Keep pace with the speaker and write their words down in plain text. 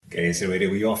KSA Radio,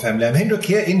 we are family. I'm Hendrik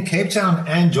here in Cape Town,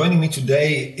 and joining me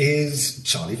today is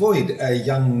Charlie Void, a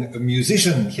young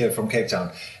musician here from Cape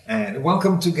Town. And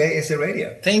welcome to KSA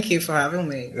Radio. Thank you for having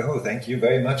me. Oh, thank you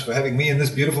very much for having me in this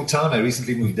beautiful town. I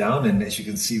recently moved down, and as you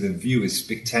can see, the view is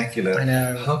spectacular. I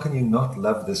know. How can you not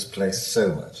love this place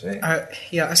so much? Eh?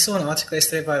 I saw an article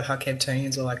yesterday about how Cape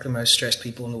Townians are like the most stressed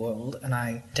people in the world, and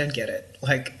I don't get it.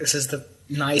 Like, this is the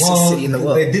nicest city in the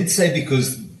world. They did say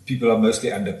because people are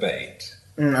mostly underpaid.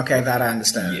 Okay, that I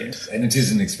understand. Yes, and it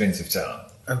is an expensive town.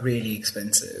 Really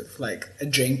expensive. Like, a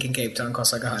drink in Cape Town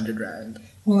costs like 100 rand.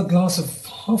 Well,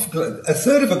 a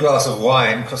third of a glass of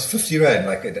wine costs 50 rand.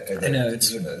 Like, I know,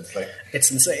 it's like, it's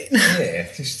insane. Yeah,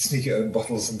 you should sneak your own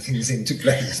bottles and things into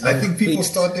places. And I think people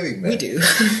start doing that. We do.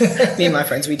 Me and my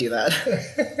friends, we do that.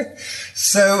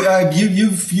 So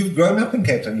you've grown up in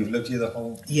Cape Town. You've lived here the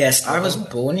whole. Yes, I was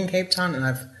born in Cape Town, and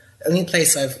the only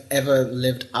place I've ever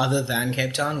lived other than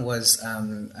Cape Town was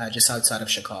just outside of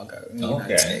Chicago in the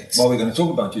United States. Well, we're going to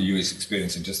talk about your US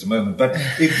experience in just a moment. But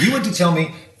if you were to tell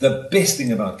me the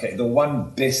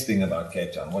one best thing about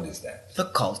Cape Town, what is that? The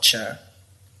culture.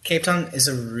 Cape Town is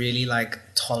a really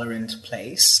tolerant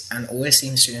place and always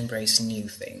seems to embrace new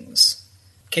things.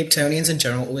 Cape Townians in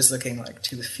general always looking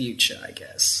to the future, I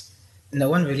guess. No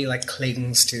one really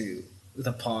clings to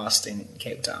the past in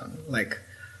Cape Town.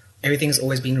 Everything's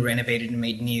always been renovated and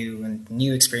made new, and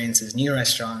new experiences, new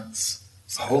restaurants.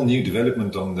 A whole new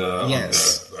development on the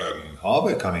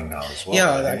harbour coming now as well.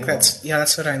 Yeah,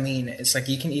 that's what I mean. It's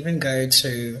you can even go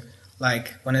to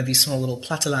one of these small little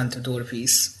platteland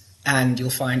dorpies, and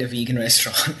you'll find a vegan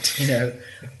restaurant.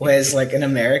 Whereas in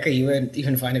America, you wouldn't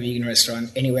even find a vegan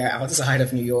restaurant anywhere outside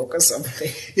of New York or something.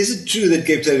 Is it true that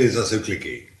Cape Townians are so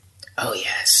cliquey? Oh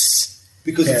yes.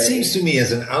 Because it seems to me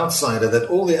as an outsider that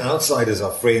all the outsiders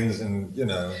are friends and,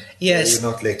 yes,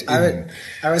 you're not let in.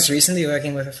 I was recently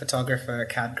working with a photographer,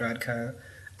 Kat Gradko,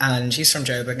 and she's from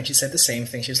Joburg, and she said the same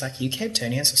thing. She was like, you Cape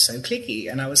Townians are so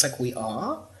cliquey. And I was like, we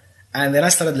are? And then I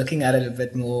started looking at it a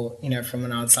bit more, from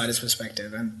an outsider's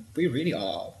perspective, and we really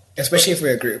are. Especially if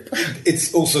we're a group.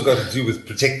 It's also got to do with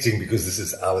protecting, because this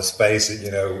is our space, and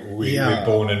we're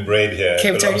born and bred here.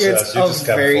 Cape Townians are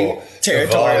very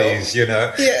territorial.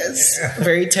 Yes,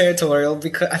 very territorial.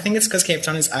 Because I think it's because Cape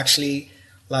Town is actually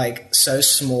so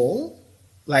small,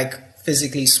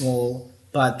 physically small,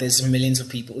 but there's millions of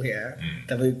people here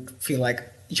that we feel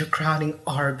you're crowding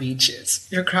our beaches,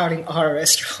 you're crowding our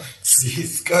restaurants.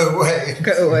 Yes, go away.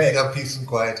 Go away. We need our peace and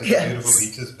quiet and the beautiful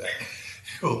beaches back.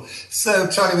 Cool. So,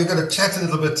 Charlie, we're going to chat a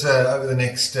little bit over the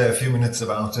next few minutes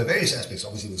about various aspects.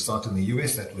 Obviously, we'll start in the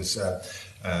US. That was a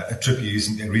trip you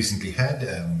recently had,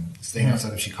 staying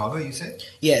outside of Chicago, you said?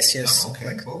 Yes. Oh,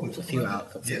 okay, cool. A few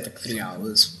hours. 3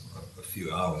 hours. A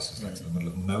few hours. It's in the middle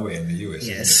of nowhere in the US.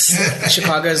 Yes.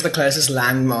 Chicago is the closest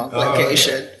landmark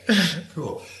location. Okay.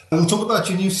 Cool. We'll talk about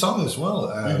your new song as well,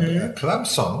 a club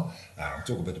song. We'll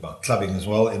talk a bit about clubbing as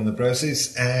well in the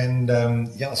process. And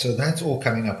so that's all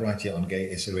coming up right here on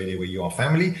Gay SA Radio, where you are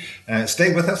family.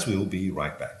 Stay with us. We'll be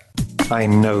right back. I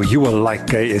know you will like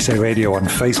Gay SA Radio on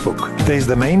Facebook. There's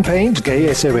the main page,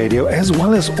 Gay SA Radio, as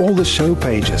well as all the show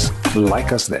pages.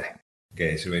 Like us there.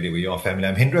 Gay SA Radio, where you are family.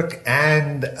 I'm Hendrik.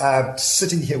 And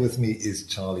sitting here with me is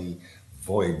Charlie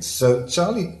Void. So,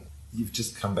 Charlie, you've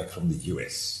just come back from the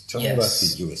US. Tell me about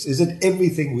the US. Is it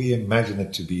everything we imagine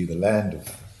it to be, the land of...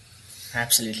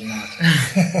 Absolutely not.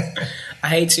 I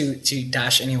hate to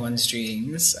dash anyone's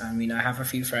dreams. I mean, I have a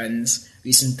few friends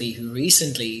who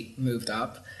recently moved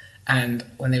up, and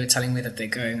when they were telling me that they're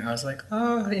going, I was like,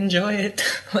 oh, enjoy it.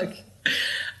 But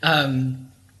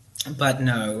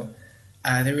no.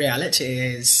 The reality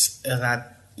is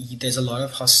that there's a lot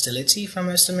of hostility from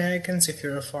most Americans if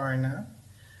you're a foreigner.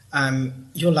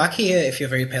 You're luckier if you're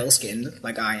very pale-skinned,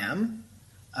 like I am.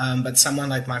 But someone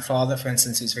like my father, for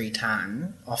instance, who's very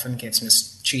tan, often gets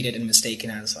mistreated and mistaken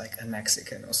as a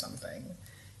Mexican or something.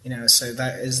 So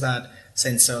that is that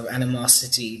sense of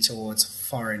animosity towards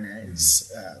foreigners,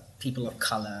 people of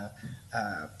color,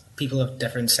 people of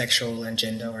different sexual and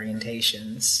gender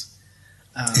orientations.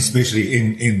 Especially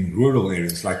in rural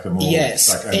areas like the more,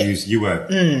 you were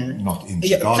not in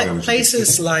Chicago.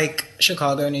 Places like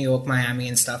Chicago, New York, Miami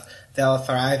and stuff, they are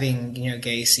thriving,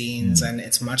 gay scenes, and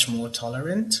it's much more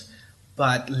tolerant.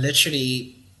 But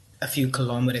literally a few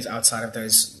kilometers outside of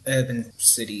those urban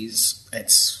cities,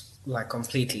 it's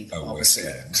completely the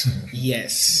opposite.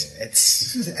 Yes.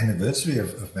 This is the anniversary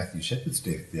of Matthew Shepard's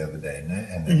death the other day,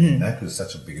 and that was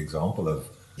such a big example of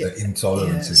the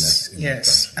intolerance in that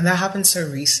country. And that happened so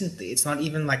recently. It's not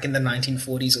even in the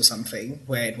 1940s or something,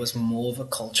 where it was more of a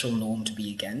cultural norm to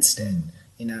be against it.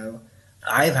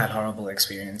 I've had horrible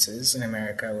experiences in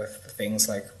America with things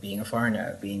like being a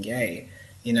foreigner, being gay.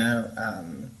 You know,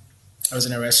 I was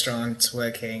in a restaurant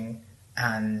working,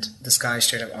 and this guy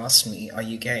straight up asked me, "Are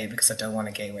you gay?" Because I don't want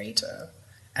a gay waiter.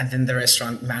 And then the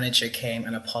restaurant manager came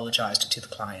and apologized to the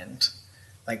client,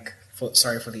 like,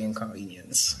 sorry for the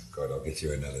inconvenience. God, I'll get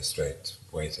you another straight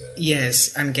waiter.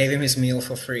 Yes, and gave him his meal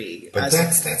for free. But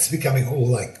that's becoming all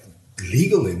like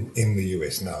legal in the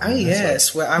US now. Oh,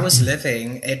 yes. Where I was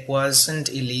living, it wasn't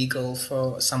illegal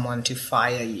for someone to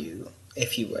fire you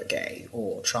if you were gay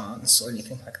or trans or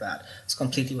anything like that. It's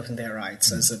completely within their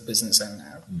rights as a business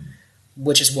owner.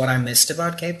 Which is what I missed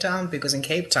about Cape Town, because in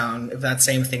Cape Town, if that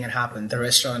same thing had happened, the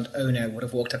restaurant owner would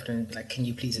have walked up to him and been like, "Can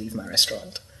you please leave my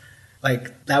restaurant?"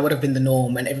 Like, that would have been the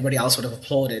norm, and everybody else would have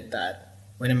applauded that,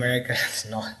 when America is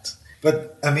not.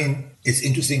 But, I mean, it's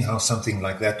interesting how something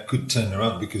like that could turn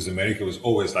around, because America was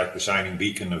always like the shining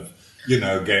beacon of,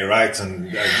 gay rights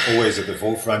and always at the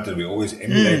forefront, and we're always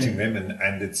emulating them,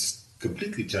 and it's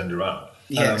completely turned around.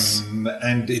 Yes.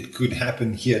 And it could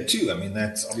happen here too. I mean,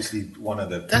 that's obviously one of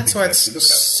the That's things why we have to look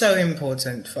it's at. so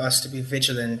important for us to be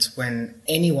vigilant when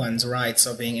anyone's rights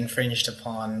are being infringed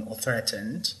upon or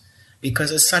threatened,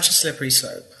 because it's such a slippery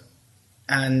slope.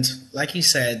 And like you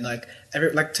said,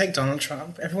 take Donald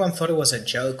Trump. Everyone thought it was a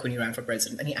joke when he ran for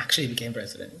president, and he actually became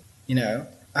president.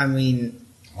 I mean,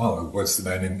 well, what's the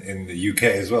man in the UK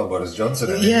as well, Boris Johnson?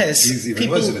 I mean, yes, he's even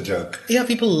worse of a joke. Yeah,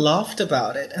 people laughed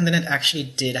about it, and then it actually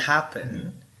did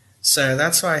happen. So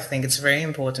that's why I think it's very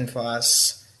important for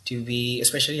us to be,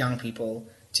 especially young people,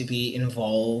 to be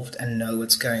involved and know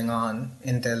what's going on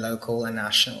in their local and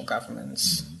national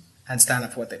governments and stand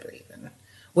up for what they believe in,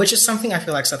 which is something I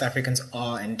feel like South Africans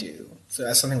are and do. So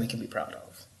that's something we can be proud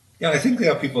of. Yeah, I think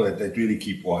there are people that really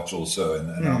keep watch also,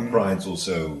 and our pride's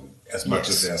also, as much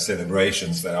as there are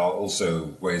celebrations, there are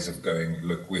also ways of going,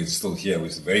 look, we're still here, we're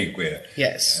very queer.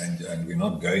 Yes. And we're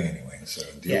not going anywhere, so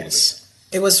deal with it.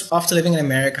 It was after living in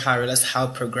America I realized how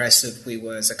progressive we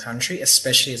were as a country,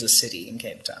 especially as a city in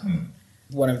Cape Town.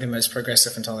 One of the most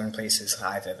progressive and tolerant places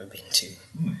I've ever been to.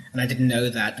 And I didn't know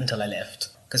that until I left.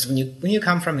 Because when you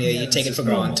come from here, you take it for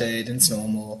granted, and it's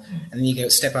normal. And then you go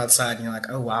step outside and you're like,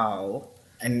 oh, wow.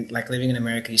 And like living in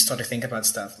America, you start to think about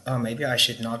stuff. Oh, maybe I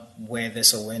should not wear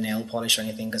this or wear nail polish or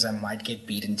anything because I might get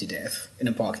beaten to death in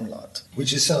a parking lot.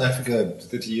 Which is South Africa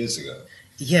 30 years ago.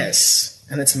 Yes,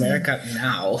 and it's America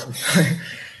now.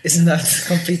 Isn't that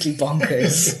completely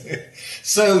bonkers?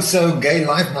 So gay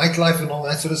life, nightlife and all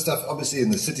that sort of stuff, obviously in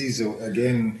the cities,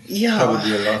 again,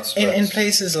 probably a lot. In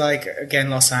places like, again,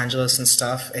 Los Angeles and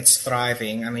stuff, it's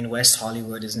thriving. I mean, West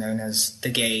Hollywood is known as the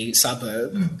gay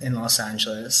suburb in Los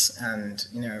Angeles. And,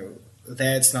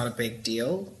 there it's not a big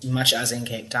deal, much as in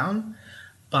Cape Town.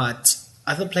 But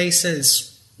other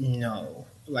places, no.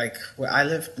 Like, where I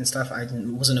lived and stuff, I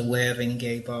wasn't aware of any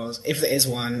gay bars. If there is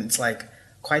one, it's like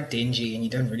quite dingy and you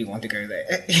don't really want to go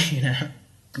there,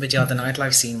 But yeah, the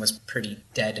nightlife scene was pretty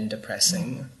dead and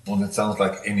depressing. Well, it sounds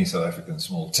like any South African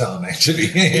small town, actually.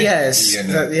 Yes,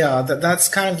 that's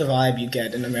kind of the vibe you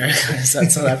get in America. Is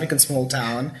that South African small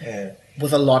town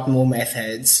with a lot more meth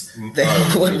heads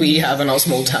than what we have in our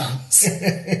small towns.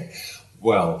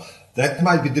 Well, that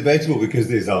might be debatable because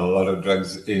there's a lot of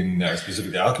drugs in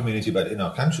specifically our community, but in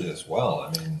our country as well.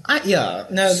 I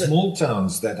mean, small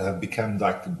towns that have become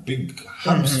like big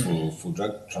hubs for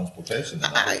drug transportation.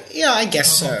 I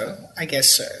guess so. I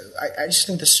just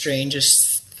think the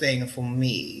strangest thing for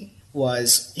me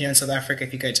was, in South Africa,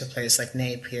 if you go to a place like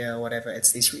Napier or whatever,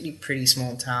 it's these really pretty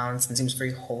small towns and seems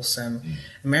very wholesome.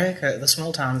 America, the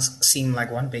small towns seem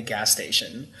like one big gas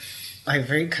station. Like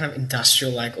very kind of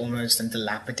industrial, like almost, and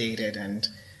dilapidated, and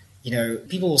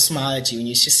people will smile at you and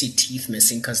you just see teeth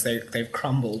missing because they've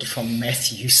crumbled from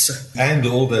meth use. And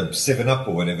all the 7-Up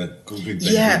or whatever.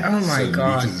 Yeah, oh my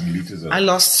God. Liters and liters of... I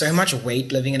lost so much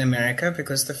weight living in America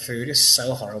because the food is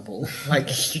so horrible. Like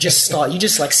you just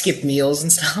skip meals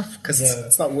and stuff because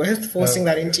it's not worth forcing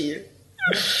that into you.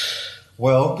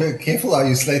 Well, careful how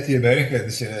you slate the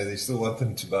Americans. They still want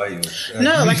them to buy you.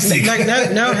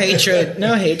 No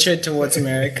hatred towards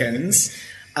Americans.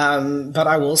 But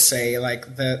I will say,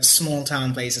 like, the small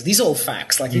town places, these are all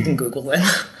facts, like, you can Google them.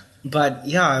 But,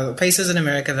 yeah, places in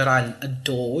America that I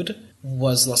adored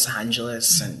was Los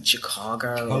Angeles and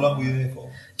Chicago. How long were you there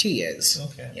for? 2 years.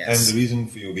 Okay. Yes. And the reason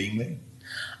for your being there?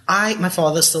 My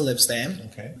father still lives there.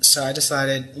 Okay. So I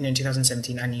decided, in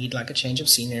 2017, I need, like, a change of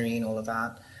scenery and all of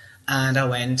that. And I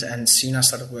went, and soon I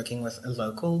started working with a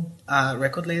local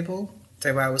record label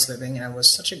there where I was living, and it was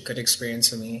such a good experience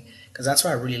for me because that's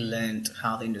where I really learned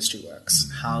how the industry works,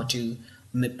 how to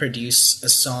produce a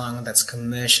song that's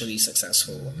commercially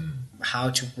successful, how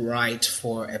to write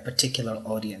for a particular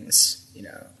audience, you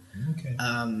know. Okay.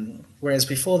 Whereas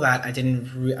before that,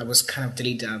 I was kind of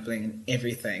dilly-dabbling in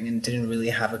everything and didn't really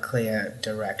have a clear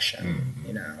direction,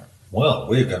 you know. Well,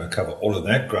 we're going to cover all of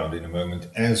that ground in a moment,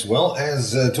 as well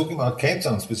as talking about Cape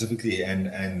Town specifically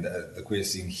and the queer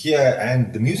scene here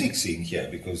and the music scene here,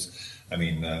 because, I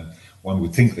mean, one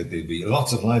would think that there'd be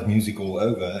lots of live music all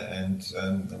over, and,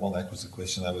 well, that was the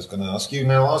question I was going to ask you.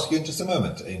 Now I'll ask you in just a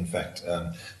moment, in fact.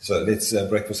 So let's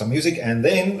break for some music, and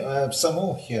then some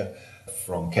more here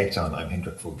from Cape Town. I'm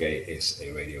Hendrik for Gay SA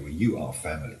Radio, where you are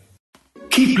family.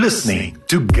 Keep listening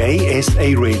to Gay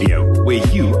SA Radio, where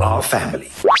you are family.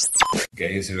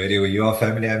 Gay SA Radio, where you are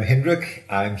family. I'm Hendrik.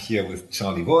 I'm here with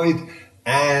Charlie Boyd.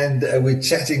 And we're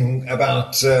chatting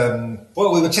about, we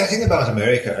were chatting about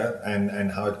America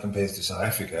and how it compares to South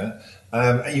Africa.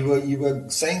 And you were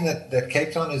saying that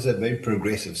Cape Town is a very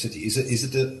progressive city. Is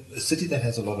it a city that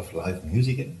has a lot of live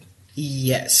music in it?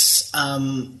 Yes.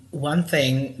 One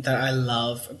thing that I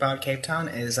love about Cape Town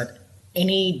is that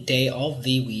any day of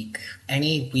the week,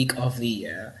 any week of the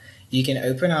year, you can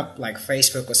open up like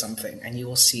Facebook or something and you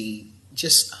will see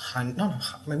just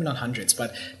maybe not hundreds,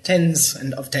 but tens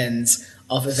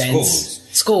of events.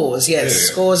 Scores, yes.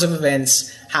 Yeah. Scores of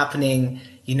events happening,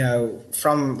 you know,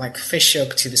 from like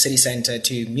Fishhook to the city centre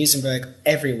to Muizenberg,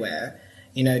 everywhere.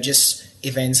 You know, just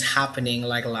events happening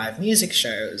like live music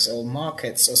shows or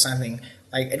markets or something.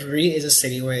 Like, it really is a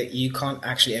city where you can't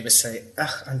actually ever say,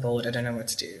 ugh, I'm bored, I don't know what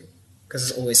to do. Because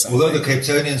there's always something. Although the Cape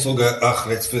Townians will go,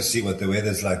 let's first see what the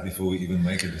weather's like before we even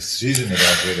make a decision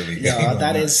about whether we go. Yeah,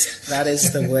 that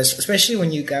is the worst, especially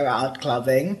when you go out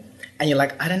clubbing and you're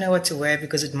like, I don't know what to wear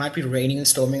because it might be raining and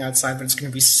storming outside, but it's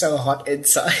going to be so hot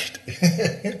inside.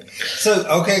 So,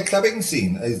 okay, clubbing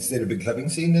scene. Is there a big clubbing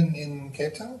scene in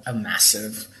Cape Town? A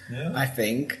massive, yeah. I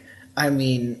think. I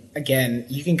mean, again,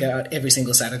 you can go out every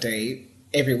single Saturday,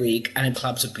 every week, and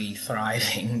clubs would be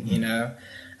thriving, you know.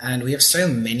 And we have so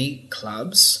many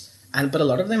clubs, but a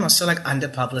lot of them are so like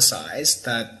under-publicized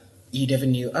that you never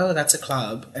knew, oh, that's a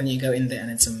club, and you go in there and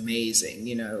it's amazing,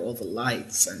 you know, all the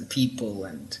lights and people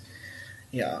and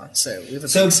yeah. So we have a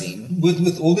big scene.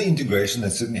 With all the integration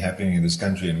that's certainly happening in this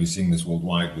country, and we're seeing this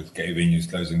worldwide with gay venues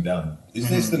closing down,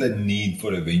 is there still a need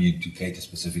for a venue to cater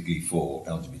specifically for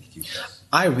LGBTQ+?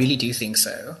 I really do think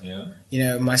so. Yeah. You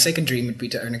know, my second dream would be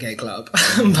to own a gay club,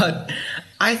 but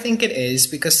I think it is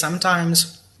because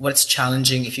sometimes what's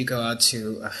challenging if you go out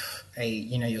to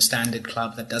your standard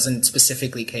club that doesn't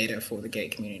specifically cater for the gay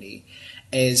community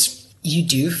is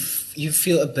you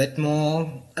feel a bit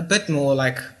more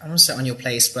like, I don't want to say on your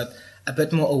place, but a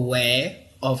bit more aware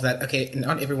of that. Okay,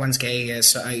 not everyone's gay here,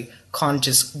 so I can't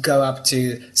just go up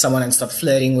to someone and start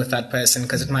flirting with that person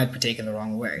because it might be taken the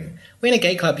wrong way. When in a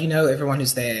gay club, you know everyone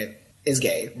who's there is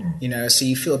gay, you know, so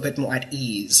you feel a bit more at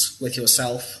ease with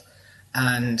yourself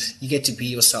and you get to be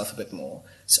yourself a bit more.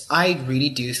 So I really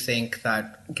do think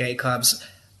that gay clubs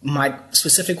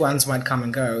specific ones might come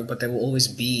and go, but there will always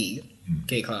be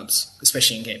gay clubs,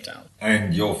 especially in Cape Town.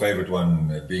 And your favourite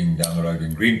one being down the road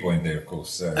in Greenpoint there, of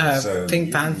course.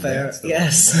 Pink Panther,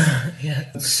 yes.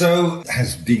 Yeah. So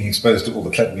has being exposed to all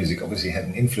the club music obviously had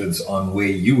an influence on where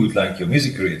you would like your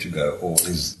music career to go, or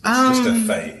is it just a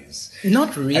phase?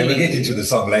 Not really. And we'll get into the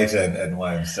song later and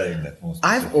why I'm saying that more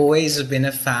specifically. I've always been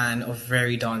a fan of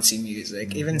very dancey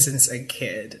music, even since a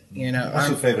kid. You know, what's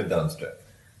your favourite dance track?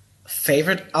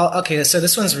 Okay, so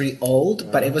this one's really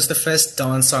old, but it was the first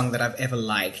dance song that I've ever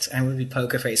liked, and it would be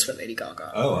Poker Face for Lady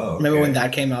Gaga. Oh, wow. Remember when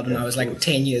that came out when I was like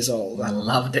 10 years old? I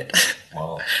loved it.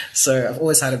 Wow. So I've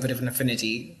always had a bit of an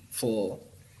affinity for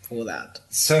that.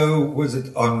 So was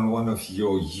it on one of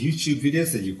your YouTube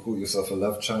videos that you call yourself a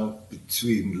love child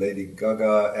between Lady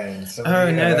Gaga and somebody?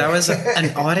 Oh, no, that was an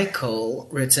article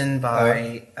written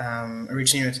by,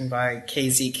 originally written by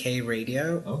KZK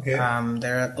Radio. Okay.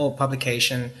 They're a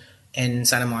publication in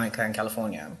Santa Monica in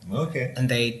California. Okay. And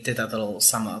they did that little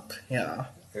sum up, yeah.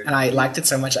 And I liked it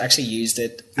so much, I actually used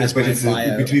it as but my it's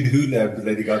bio. Between who,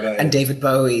 Lady Gaga? And David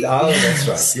Bowie. Oh, that's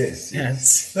right.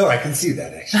 Yes. No, I can see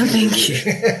that, actually. Thank you.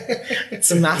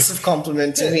 It's a massive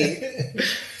compliment to me.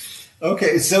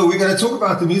 Okay, so we're going to talk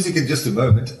about the music in just a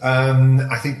moment.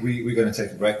 I think we're going to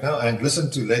take a break now and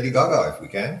listen to Lady Gaga if we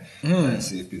can. And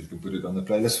see if people can put it on the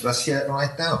playlist for us here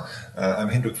right now. I'm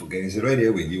Hendrik for Gay SA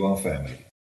Radio, where you are family.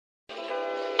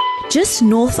 Just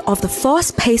north of the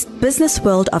fast-paced business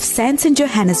world of Sandton,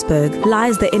 Johannesburg,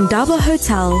 lies the Indaba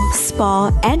Hotel,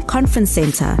 Spa and Conference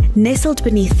Centre, nestled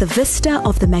beneath the vista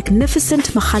of the magnificent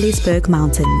Magaliesberg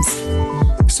Mountains.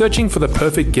 Searching for the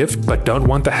perfect gift but don't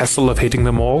want the hassle of hitting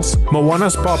the malls? Moana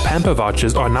Spa Pamper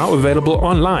Vouchers are now available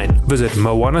online. Visit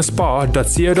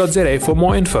moanaspa.co.za for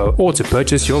more info or to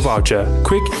purchase your voucher.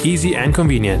 Quick, easy and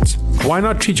convenient. Why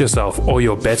not treat yourself or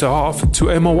your better half to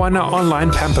a Moana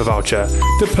online pamper voucher?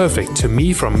 The perfect to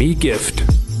me from me gift.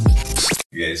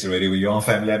 Yes, already with your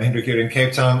family. I'm Hendrik here in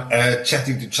Cape Town,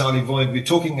 chatting to Charlie Voigt. We're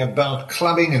talking about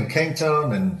clubbing in Cape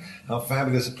Town and how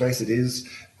fabulous a place it is.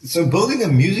 So building a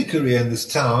music career in this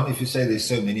town, if you say there's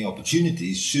so many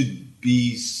opportunities, should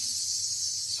be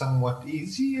somewhat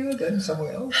easier than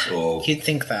somewhere else? Or? You'd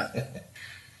think that.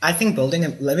 I think living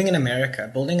in America,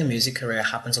 building a music career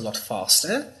happens a lot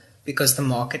faster because the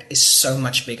market is so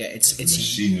much bigger. It's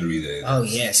machinery there. Oh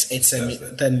yes,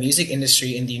 the music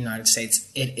industry in the United States.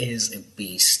 It is a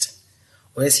beast,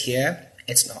 whereas here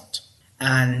it's not.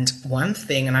 And one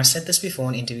thing, and I've said this before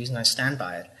in interviews, and I stand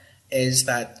by it, is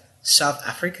that South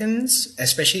Africans,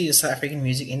 especially the South African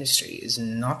music industry, is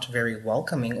not very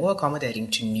welcoming or accommodating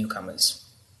to newcomers,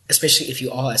 especially if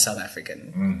you are a South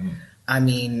African. Mm-hmm. I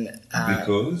mean,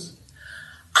 because.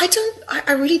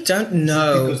 I really don't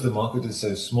know. Because the market is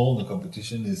so small, the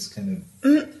competition is kind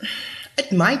of...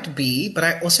 It might be, but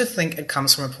I also think it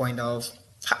comes from a point of,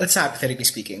 let's say hypothetically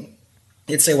speaking,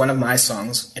 let's say one of my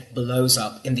songs, it blows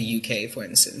up in the UK, for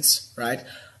instance, right?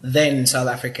 Then South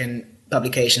African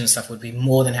publication stuff would be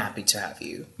more than happy to have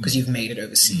you because you've made it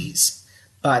overseas.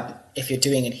 But if you're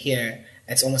doing it here,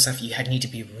 it's almost like you need to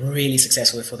be really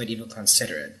successful before they'd even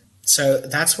consider it. So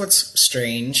that's what's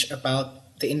strange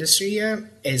about the industry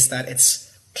here, is that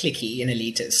it's cliquey and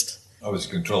elitist. Oh, it's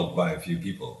controlled by a few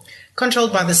people.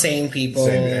 Controlled by the same people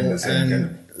and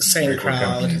same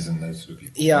crowd. And those sort of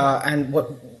people. Yeah, and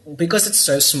because it's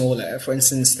so smaller, for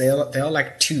instance, there are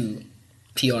like 2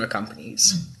 PR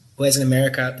companies, whereas in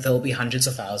America there'll be hundreds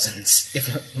of thousands,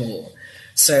 if not more.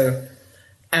 So,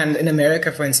 and in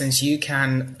America, for instance, you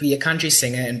can be a country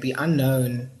singer and be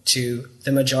unknown to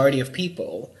the majority of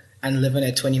people and live in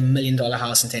a $20 million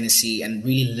house in Tennessee and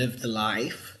really live the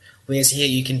life. Whereas here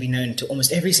you can be known to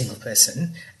almost every single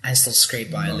person and still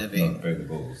scrape by a living. Not pay the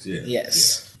bills, yeah.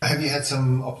 Yes. Yeah. Have you had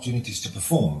some opportunities to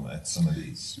perform at some of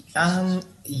these places?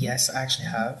 Yes, I actually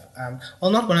have.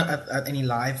 Well, not at any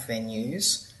live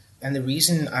venues. And the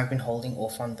reason I've been holding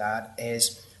off on that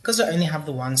is because I only have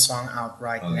the one song out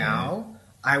right now. Yeah.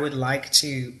 I would like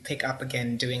to pick up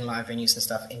again doing live venues and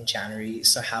stuff in January,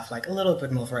 so have like a little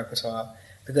bit more of a repertoire.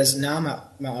 Because now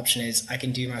my option is I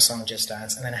can do my song Just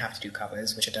Dance and then I have to do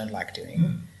covers, which I don't like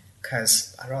doing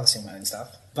because I'd rather sing my own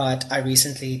stuff. But I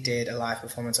recently did a live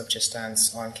performance of Just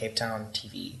Dance on Cape Town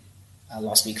TV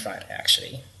last week Friday,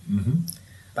 actually. Mm-hmm.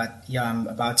 But yeah, I'm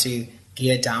about to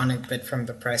gear down a bit from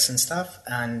the press and stuff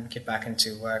and get back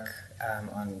into work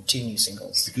on 2 new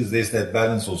singles. Because there's that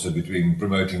balance also between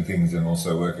promoting things and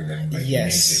also working and making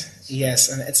things. Yes,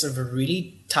 and it's a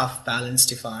really tough balance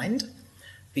to find.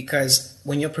 Because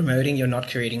when you're promoting, you're not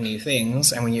creating new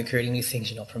things. And when you're creating new things,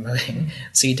 you're not promoting.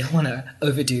 So you don't want to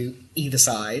overdo either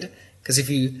side. Because if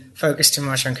you focus too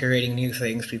much on creating new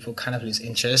things, people kind of lose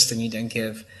interest and you don't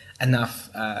give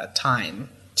enough time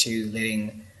to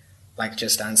letting, like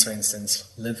Just Dance, for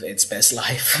instance, live its best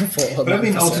life. But I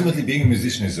mean, ultimately, being a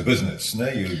musician is a business. No?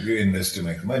 You're in this to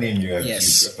make money and you have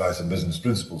to apply some business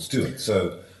principles to it.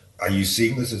 So are you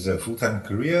seeing this as a full-time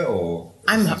career or...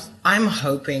 I'm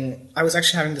hoping. I was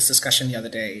actually having this discussion the other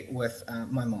day with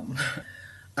my mom.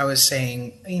 I was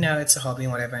saying, it's a hobby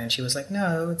and whatever, and she was like,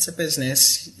 "No, it's a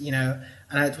business," And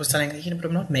I was telling her, but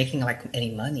I'm not making like any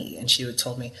money. And she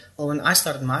told me, "Well, when I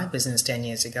started my business 10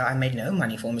 years ago, I made no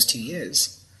money for almost 2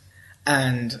 years."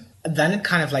 And then it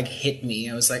kind of like hit me.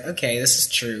 I was like, "Okay, this is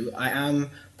true. I am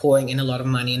pouring in a lot of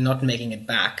money and not making it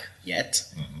back yet,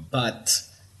 but."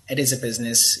 It is a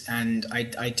business, and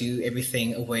I do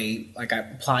everything like I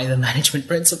apply the management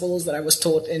principles that I was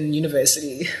taught in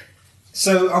university.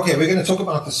 So, okay, we're going to talk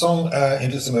about the song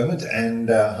in just a moment and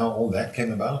how all that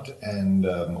came about, and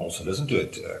also listen to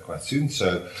it quite soon.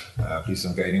 So please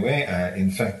don't go anywhere.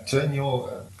 In fact, turn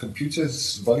your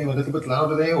computer's volume a little bit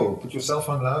louder there, or put your cell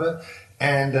phone louder,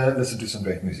 and listen to some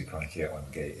great music right here on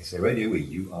Gay SA Radio, where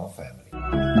you are family.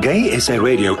 Gay SA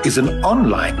Radio is an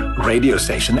online radio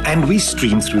station and we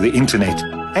stream through the internet.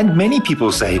 And many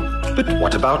people say, but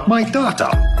what about my data?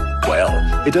 Well,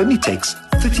 it only takes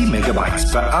 30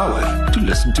 megabytes per hour to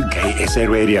listen to Gay SA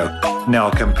Radio. Now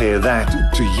compare that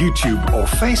to YouTube or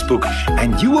Facebook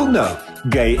and you will know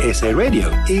Gay SA Radio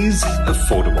is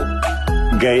affordable.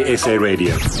 Gay SA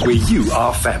Radio, where you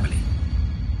are family.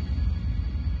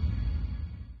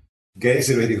 Gay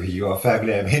SA Radio, you are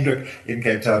family. I'm Hendrik in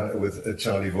Cape Town with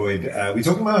Charlie Void. We're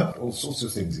talking about all sorts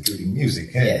of things, including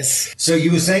music. Hey? Yes. So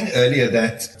you were saying earlier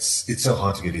that it's so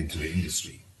hard to get into the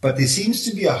industry. But there seems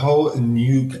to be a whole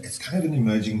new, it's kind of an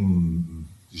emerging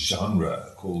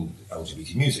genre called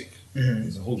LGBT music. Mm-hmm.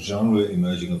 There's a whole genre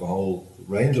emerging of a whole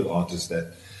range of artists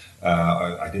that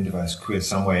identify as queer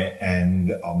somewhere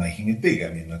and are making it big. I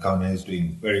mean, Nakane is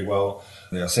doing very well.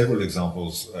 There are several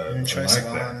examples like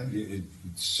that.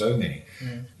 So many.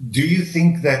 Mm. Do you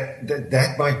think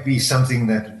that might be something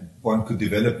that one could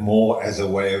develop more as a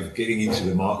way of getting into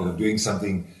the market, of doing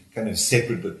something kind of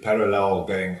separate but parallel,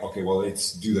 going, okay, well,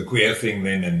 let's do the queer thing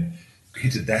then and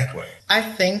hit it that way? I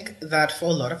think that for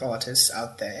a lot of artists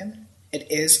out there, it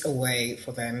is a way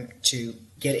for them to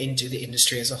get into the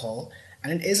industry as a whole.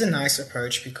 And it is a nice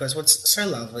approach because what's so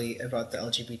lovely about the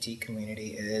LGBT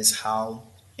community is how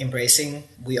embracing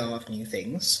we are of new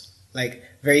things. Like,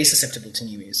 very susceptible to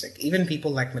new music. Even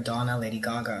people like Madonna, Lady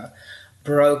Gaga,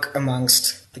 broke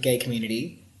amongst the gay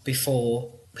community before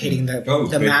hitting the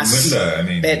mass...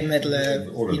 Bette Midler,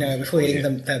 before hitting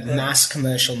the mass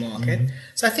commercial market. Mm-hmm.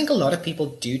 So I think a lot of people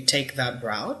do take that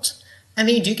route. And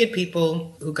then you do get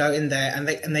people who go in there and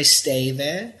they stay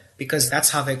there because that's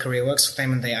how their career works for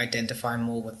them and they identify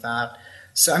more with that.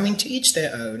 So, I mean, to each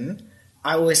their own.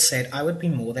 I always said I would be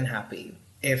more than happy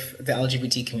if the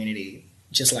LGBT community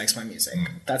just likes my music.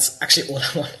 That's actually all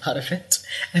I want out of it.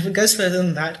 And if it goes further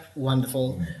than that,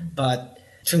 wonderful. But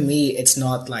for me, it's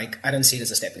not like, I don't see it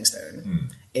as a stepping stone.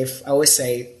 If I always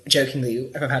say, jokingly,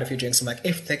 if I've had a few drinks, I'm like,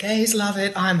 if the gays love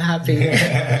it, I'm happy.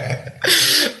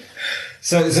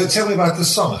 So tell me about the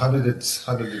song. How did it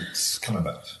come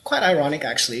about? Quite ironic,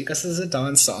 actually, because this is a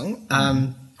dance song.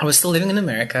 I was still living in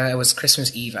America. It was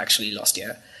Christmas Eve, actually, last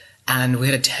year. And we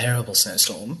had a terrible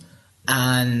snowstorm.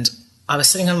 And I was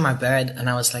sitting on my bed and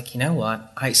I was like, you know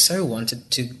what? I so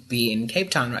wanted to be in Cape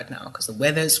Town right now because the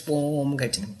weather's warm, go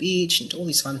to the beach and do all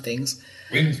these fun things.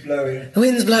 Wind's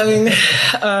blowing.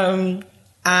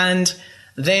 And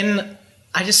then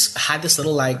I just had this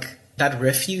little, that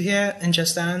riff you hear in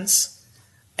Just Dance.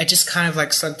 It just kind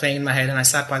of started playing in my head and I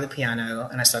sat by the piano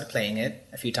and I started playing it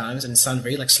a few times and it sounded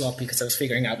very sloppy because I was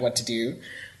figuring out what to do.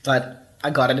 But I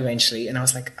got it eventually and I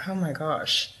was like, oh my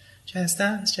gosh, Just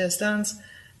Dance, Just Dance.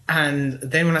 And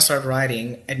then when I started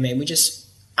writing, it made me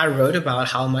I wrote about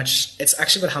how much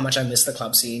I miss the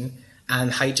club scene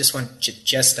and how you just want to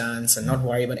just dance and not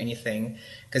worry about anything.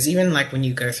 Because even when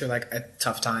you go through a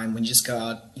tough time, when you just go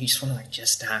out, you just want to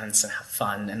just dance and have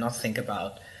fun and not think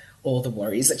about all the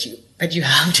worries that you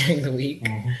have during the week.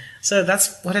 Mm-hmm. So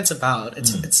that's what it's about.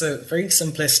 It's a very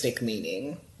simplistic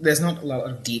meaning. There's not a lot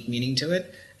of deep meaning to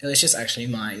it. It was just actually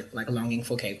my longing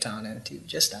for Cape Town and to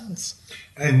just dance.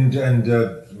 And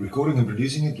recording and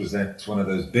producing it, was that one of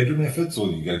those bedroom efforts, or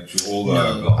you go through all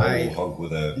the whole hog with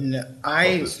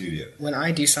the studio? When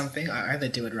I do something, I either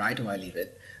do it right or I leave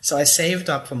it. So I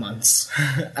saved up for months,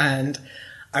 and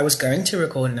I was going to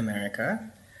record in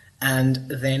America, and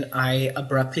then I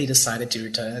abruptly decided to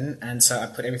return, and so I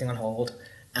put everything on hold,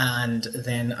 and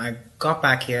then I got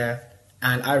back here.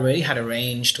 And I already had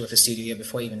arranged with the studio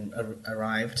before I even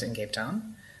arrived in Cape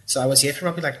Town. So I was here for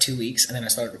probably 2 weeks, and then I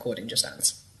started recording Just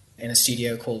Dance in a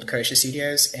studio called Kosher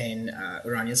Studios in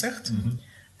Oranjezicht. Mm-hmm.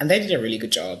 And they did a really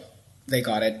good job. They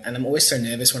got it. And I'm always so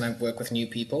nervous when I work with new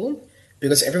people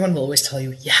because everyone will always tell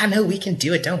you, yeah, no, we can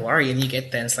do it, don't worry. And you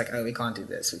get there and it's like, oh, we can't do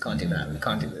this, we can't do that, we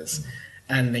can't do this.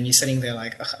 And then you're sitting there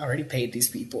like, oh, I already paid these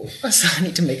people, so I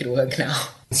need to make it work now.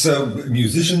 So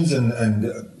musicians and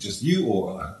just you,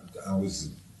 or... How was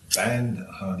the band?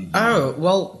 How do you... Oh,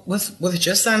 well, with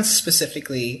Just Dance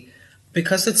specifically,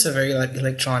 because it's a very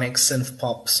electronic synth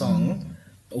pop song,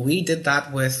 we did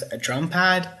that with a drum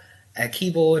pad, a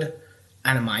keyboard,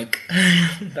 and a mic.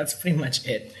 That's pretty much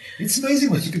it. It's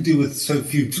amazing what you can do with so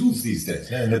few tools these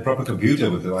days, and a proper computer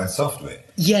with the right software.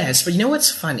 Yes, but you know what's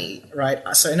funny, right?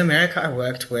 So in America, I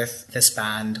worked with this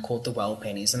band called the Well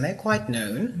Pennies, and they're quite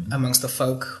known amongst the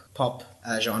folk pop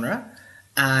genre.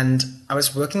 And I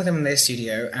was working with them in their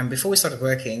studio, and before we started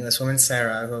working, this woman,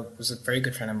 Sarah, who was a very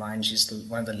good friend of mine, she's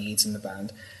one of the leads in the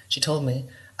band, she told me,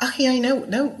 oh yeah, no,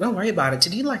 don't worry about it. To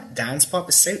do dance pop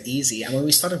is so easy. And when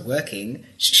we started working,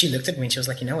 she looked at me and she was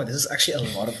like, you know what, this is actually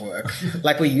a lot of work.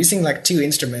 We're using 2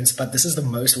 instruments, but this is the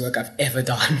most work I've ever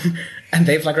done. And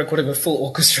they've recorded with full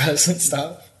orchestras and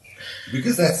stuff.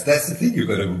 Because that's the thing, you've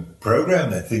got to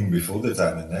program that thing before the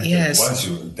time, and yes. Once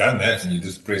you've done that and you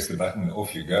just press the button,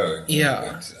 off you go.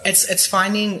 Yeah, it's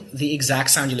finding the exact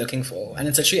sound you're looking for, and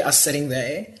it's actually us sitting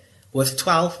there with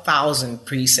 12,000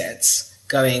 presets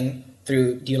going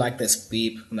through. Do you like this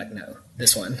beep? I'm like, no.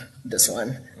 this one, this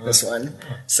one, this one.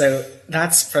 So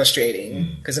that's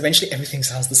frustrating because eventually everything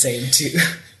sounds the same too.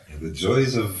 The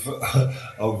joys of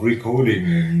recording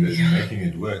and making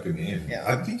it work in the end. Yeah.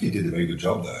 I think you did a very good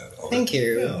job though. Thank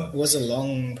you. Yeah. It was a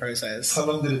long process. How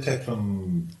long did it take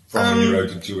from when you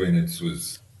wrote it to when it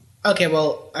was? Okay,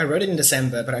 well, I wrote it in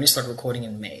December, but I only started recording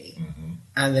in May.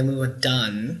 And then we were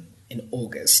done in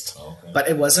August. Okay. But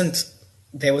it wasn't,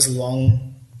 there was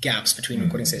long gaps between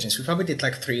recording sessions. We probably did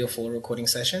like 3 or 4 recording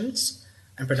sessions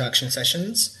and production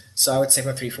sessions. So I would say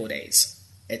about 3-4 days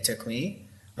it took me.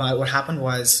 But what happened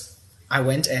was I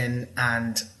went in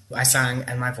and I sang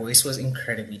and my voice was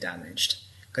incredibly damaged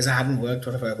because I hadn't worked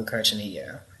with a vocal coach in a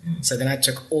year. So then I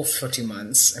took off for 2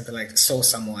 months and saw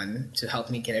someone to help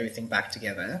me get everything back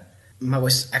together. My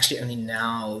voice actually only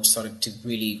now started to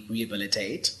really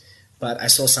rehabilitate. But I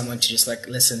saw someone to just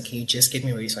listen, can you just get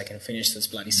me ready so I can finish this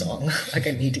bloody song? I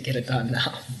need to get it done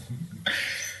now.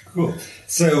 Cool.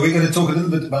 So we're going to talk a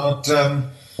little bit about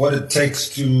what it takes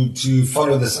to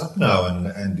follow this up now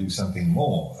and do something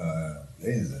more.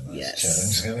 There's a nice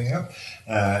challenge coming up.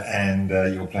 And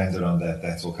your plans around that,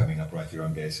 that's all coming up right here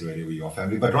on Gay SA Radio with your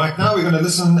family. But right now we're going to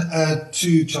listen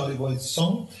to Charlie Boyd's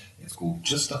song. It's called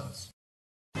Just Dance.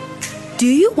 Do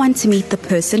you want to meet the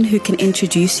person who can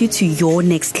introduce you to your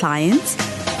next client?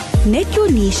 Net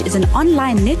Your Niche is an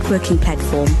online networking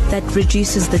platform that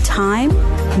reduces the time,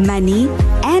 money,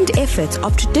 and effort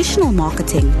of traditional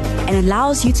marketing and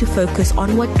allows you to focus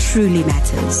on what truly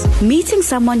matters. Meeting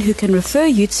someone who can refer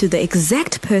you to the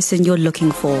exact person you're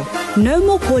looking for. No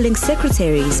more calling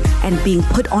secretaries and being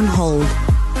put on hold.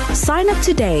 Sign up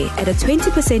today at a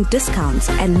 20% discount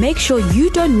and make sure you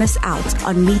don't miss out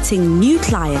on meeting new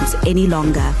clients any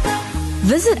longer.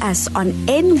 Visit us on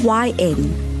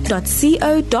nyn.co.za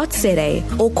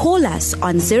or call us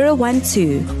on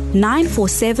 012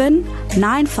 947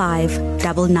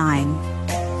 9599.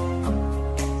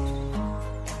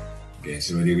 Gay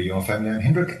SA Radio with your family. I'm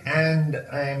Hendrik and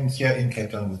I'm here in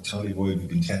Cape Town with Charlie Boyd. We've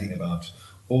been chatting about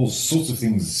all sorts of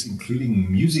things, including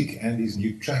music and his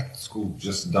new track. It's called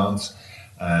Just Dance.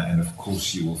 And of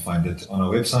course, you will find it on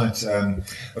our website.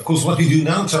 Of course, what we do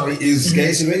now, Charlie, is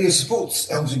Gay SA Radio supports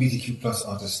LGBTQ plus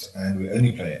artists, and we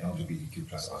only play LGBTQ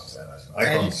plus artists and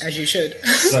icons. As you should.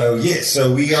 So, yes,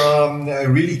 so we are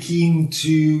really keen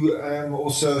to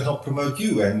also help promote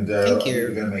you. And Thank you.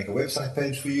 We're going to make a website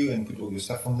page for you and put all your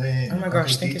stuff on there. Oh my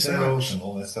gosh, thank you so much. And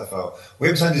all that stuff. Our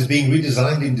website is being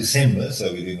redesigned in December,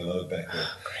 so we're doing a lot of back work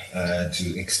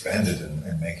to expand it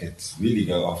and make it really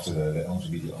go after the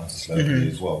LGBT artists locally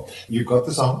as well. You've got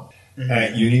the song.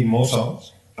 You need more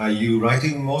songs. Are you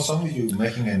writing more songs? Are you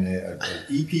making an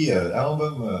EP, an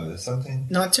album, or something?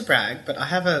 Not to brag, but I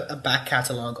have a back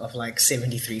catalogue of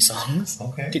 73 songs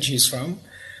to choose from.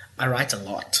 I write a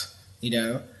lot,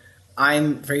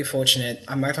 I'm very fortunate.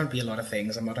 I might not be a lot of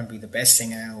things. I might not be the best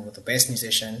singer or the best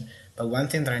musician, but one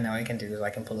thing that I know I can do is I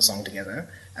can pull a song together,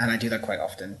 and I do that quite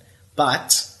often.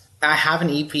 But I have an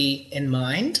EP in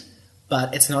mind,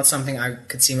 but it's not something I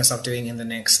could see myself doing in the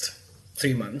next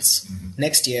 3 months.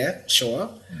 Next year,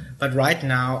 sure. But right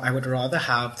now, I would rather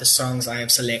have the songs I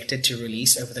have selected to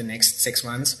release over the next 6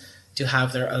 months to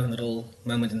have their own little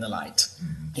moment in the light.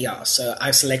 Yeah, so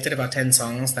I've selected about 10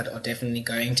 songs that are definitely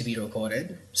going to be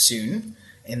recorded soon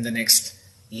in the next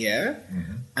year.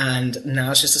 And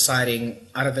now it's just deciding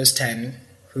out of those 10,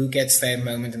 who gets their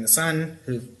moment in the sun,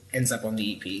 who ends up on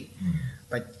the EP.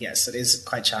 But yes, it is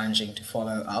quite challenging to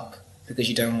follow up because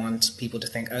you don't want people to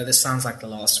think, oh, this sounds like the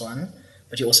last one.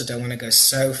 But you also don't want to go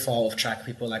so far off track.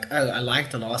 People are like, oh, I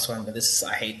like the last one, but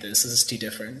I hate this. This is too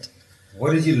different.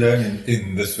 What did you learn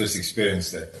in this first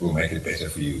experience that will make it better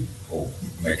for you or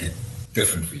make it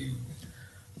different for you?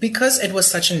 Because it was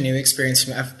such a new experience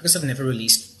for me, because I've never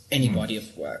released any body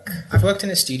of work. I've worked in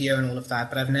a studio and all of that,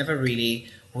 but I've never really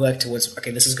worked towards,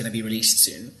 okay, this is going to be released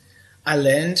soon. I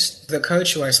learned, the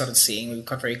coach who I started seeing, we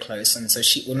got very close, and so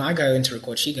when I go into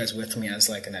record, she goes with me as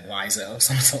an advisor of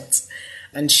some sorts.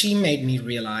 And she made me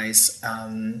realize,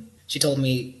 she told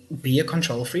me, be a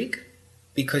control freak,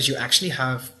 because you actually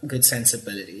have good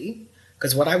sensibility.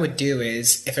 Because what I would do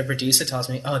is, if a producer tells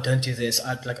me, oh, don't do this,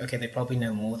 I'd be like, okay, they probably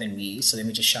know more than me, so let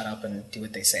me just shut up and do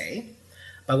what they say.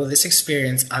 But with this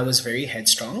experience, I was very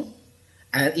headstrong.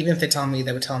 And even if they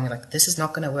would tell me, this is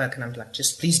not going to work, and I'm like,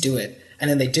 just please do it. And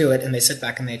then they do it, and they sit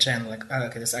back in their chair and they're like, oh,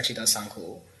 okay, this actually does sound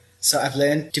cool. So I've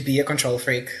learned to be a control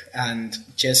freak and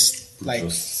just do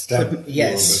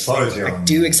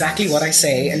exactly what I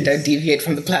say and don't deviate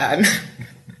from the plan.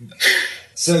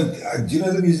 So, do you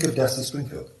know the music of Dusty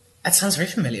Springfield? That sounds very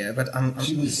familiar, but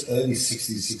she was early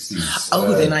 60s, 60s.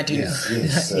 Oh, then I do.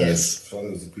 Yes. Yes.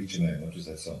 Father was a preacher man. What was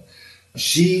that song?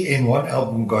 She, in one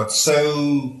album, got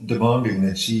so demanding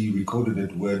that she recorded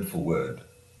it word for word,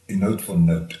 note for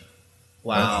note.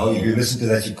 Wow. If you listen to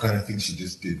that, you kind of think she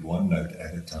just did one note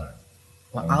at a time.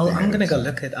 Well, I'm going to go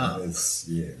look it up.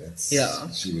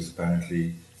 She was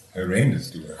apparently horrendous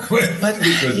to work with. But,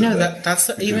 that's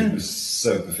even... It was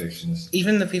so perfectionist.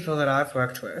 Even the people that I've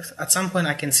worked with, at some point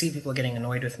I can see people getting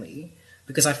annoyed with me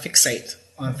because I fixate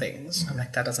on things. I'm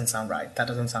like, that doesn't sound right. That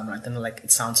doesn't sound right. Then they're like,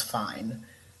 it sounds fine.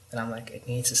 And I'm like, it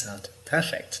needs to sound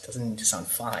perfect. It doesn't need to sound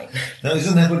fine. Now,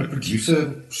 isn't that what a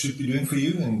producer should be doing for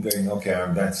you? And going, okay,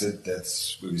 that's it.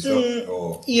 That's where we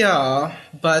stop? Yeah,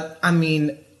 but I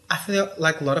mean, I feel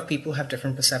like a lot of people have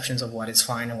different perceptions of what is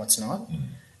fine and what's not.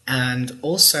 And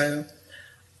also,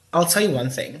 I'll tell you one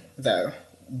thing, though.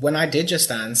 When I did Just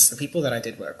Dance, the people that I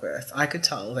did work with, I could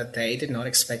tell that they did not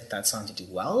expect that song to do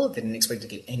well. They didn't expect to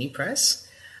get any press.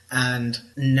 And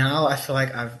now I feel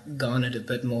like I've garnered a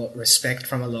bit more respect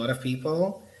from a lot of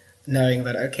people, knowing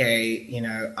that, okay,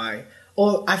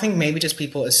 I think maybe just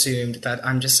people assumed that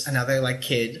I'm just another,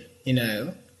 kid,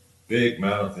 Big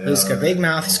mouth, yeah. Who's got a big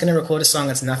mouth, who's going to record a song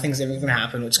that's nothing's ever going to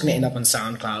happen, which is going to end up on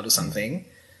SoundCloud or something.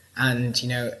 And,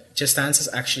 Just Dance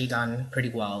has actually done pretty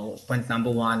well. Went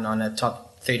number 1 on a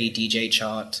top 30 DJ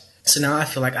chart. So now I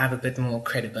feel like I have a bit more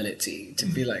credibility to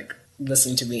be like,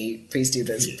 listen to me, please do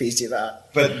this, please do that.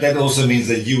 But that also means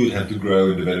that you would have to grow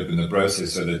and develop in the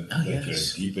process so that,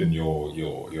 you deepen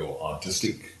your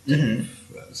artistic side.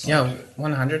 Yeah,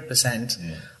 100%.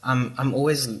 Yeah. I'm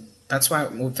always, that's why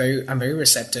I'm very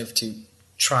receptive to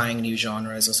trying new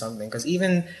genres or something, because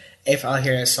even if I'll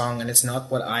hear a song and it's not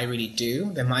what I really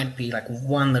do, there might be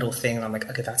one little thing and I'm like,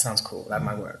 okay, that sounds cool, that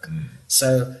might work.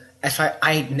 So if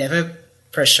I never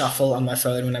press shuffle on my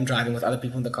phone when I'm driving with other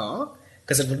people in the car,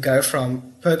 because it would go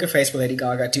from Poker Face by Lady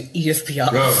Gaga to Edith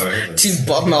Piaf to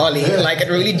Bob Marley. It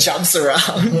really jumps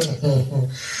around.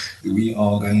 We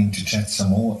are going to chat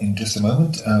some more in just a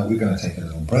moment. We're going to take a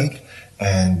little break.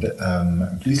 And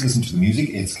please listen to the music.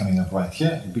 It's coming up right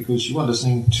here because you are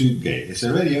listening to Gay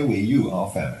SA Radio, where you are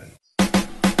family.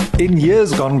 In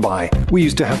years gone by, we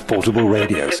used to have portable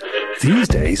radios. These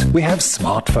days, we have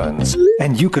smartphones.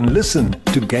 And you can listen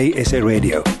to Gay SA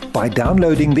Radio by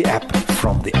downloading the app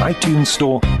from the iTunes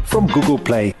Store, from Google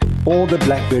Play, or the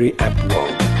BlackBerry app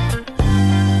world.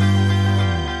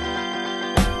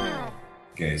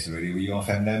 Gay SA Radio, where you are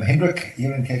family. I'm Hendrik,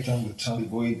 here in Cape Town with Charlie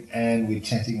Boyd, and we're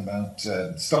chatting about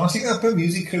starting up a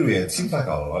music career. It seems like a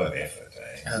lot of effort,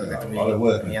 a lot of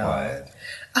work required.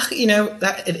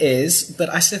 That it is, but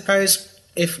I suppose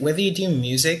whether you do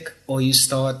music or you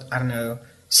start,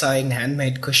 sewing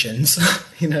handmade cushions,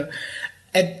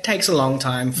 it takes a long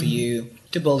time for you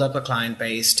to build up a client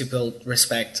base, to build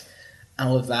respect, and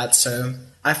all of that. So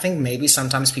I think maybe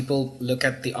sometimes people look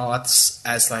at the arts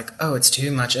as it's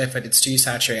too much effort, it's too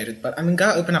saturated. But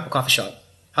go open up a coffee shop.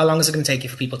 How long is it going to take you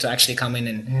for people to actually come in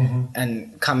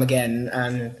and come again?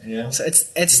 And so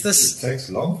it's this. It takes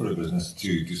long for a business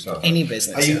to start. Any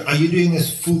business. Are you doing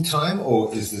this full time,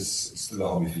 or is this still a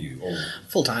hobby for you?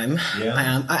 Full time.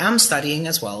 Yeah. I am studying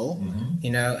as well.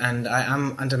 And I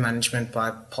am under management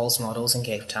by Pulse Models in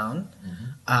Cape Town.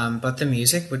 But the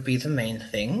music would be the main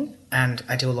thing, and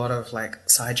I do a lot of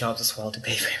side jobs as well to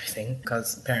pay for everything,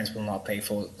 because parents will not pay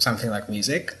for something like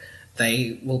music.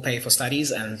 They will pay for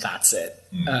studies, and that's it.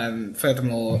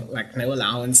 Furthermore, no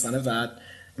allowance, none of that.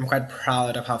 I'm quite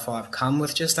proud of how far I've come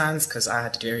with Just Dance, because I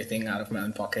had to do everything out of my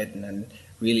own pocket and then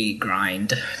really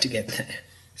grind to get there.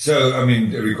 So,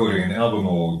 recording an album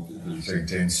or saying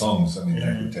 10 songs, that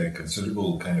would take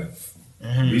considerable kind of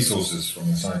resources from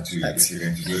the side if you're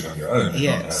going to do it on your own and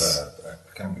not have a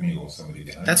company or somebody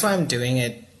behind That's why I'm doing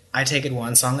it. I take it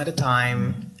one song at a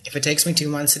time. If it takes me 2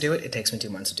 months to do it, it takes me 2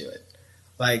 months to do it.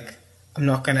 I'm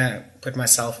not going to put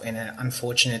myself in an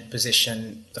unfortunate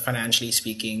position, financially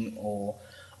speaking, or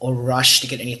rush to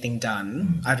get anything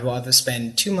done. I'd rather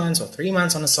spend 2 months or 3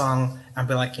 months on a song and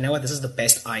be like, you know what, this is the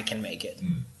best I can make it.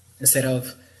 Instead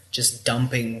of just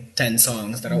dumping 10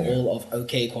 songs that are all of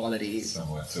okay quality.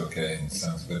 Somewhat okay and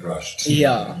sounds a bit rushed.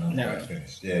 Not quite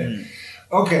finished.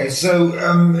 Okay, so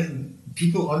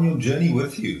people on your journey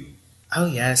with you. Oh,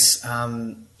 yes.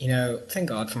 Thank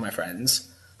God for my friends.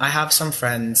 I have some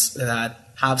friends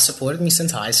that have supported me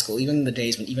since high school, even the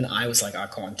days when even I was like, I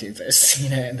can't do this,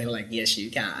 and they were like, yes,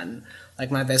 you can.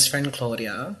 My best friend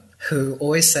Claudia, who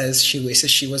always says she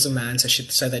wishes she was a man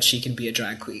so that she can be a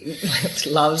drag queen.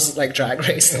 Loves Drag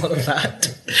Race and all of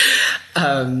that.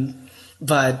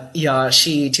 But yeah,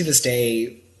 she, to this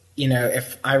day,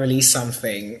 if I release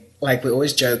something, we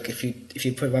always joke, if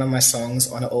you put one of my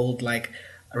songs on an old a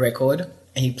record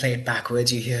and you play it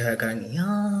backwards, you hear her going,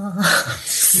 yeah.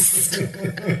 So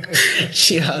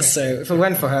if it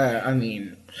went for her, I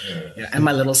mean, yeah. And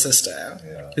my little sister,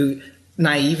 who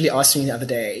naively asked me the other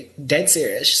day, dead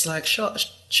serious, she's like,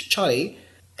 Charlie,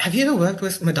 have you ever worked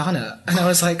with Madonna? And I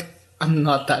was like, I'm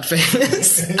not that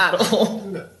famous at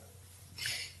all.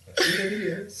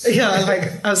 Yeah,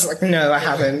 like, I was like, no, I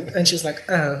haven't. And she's like,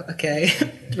 oh, okay.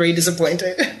 Very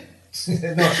disappointed.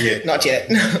 Not yet. Not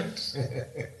yet.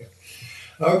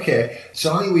 Okay,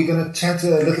 Charlie, we're going to chat a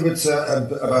little bit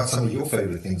about some of your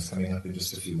favourite things coming up in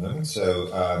just a few moments. So,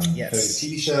 yes. Favourite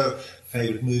TV show,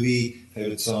 favourite movie,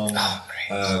 favourite song. Oh,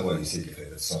 great. Well, you said your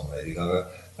favourite song, Lady Gaga.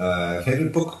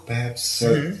 Favourite book, perhaps.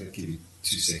 So, I'll give you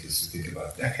 2 seconds to think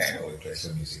about that. Okay. While we play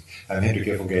some music. I'm Hendrik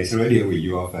F. Gay Radio, where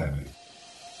you are family.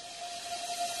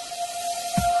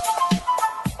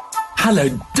 Hello,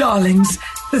 darlings.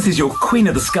 This is your Queen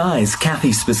of the Skies,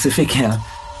 Kathy Specific here.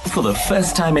 For the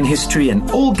first time in history, an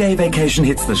all-gay vacation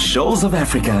hits the shores of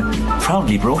Africa.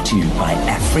 Proudly brought to you by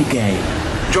AfriGay.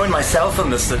 Join myself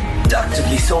and the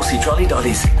seductively saucy trolley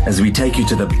dollies as we take you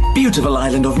to the beautiful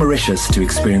island of Mauritius to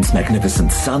experience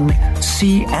magnificent sun,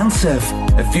 sea and surf,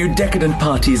 a few decadent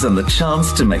parties and the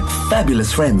chance to make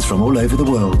fabulous friends from all over the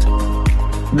world.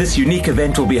 This unique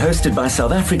event will be hosted by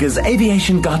South Africa's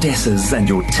aviation goddesses and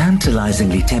your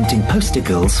tantalizingly tempting poster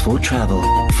girls for travel.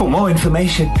 For more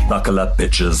information, buckle up,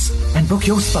 bitches, and book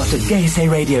your spot at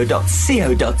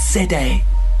gaysaradio.co.za.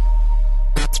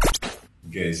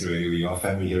 Gay Radio, we are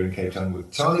family here in Cape Town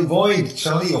with Charlie Boyd.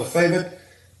 Charlie, your favourite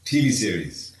TV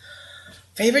series?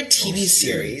 Favorite TV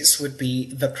series would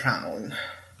be The Crown.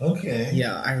 Okay.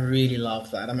 Yeah, I really love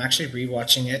that. I'm actually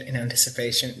rewatching it in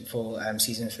anticipation for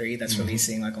season 3 that's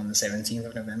releasing like on the 17th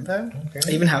of November. Okay.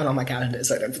 I even have it on my calendar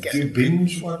so I don't forget. Do you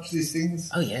binge watch these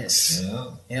things? Oh, yes. Yeah.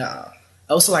 Yeah.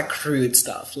 I also like crude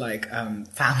stuff like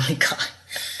Family Guy,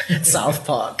 South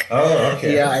Park. Oh,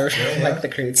 okay. Yeah, I really like the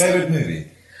crude Favorite stuff. movie?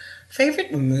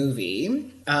 Favorite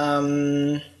movie?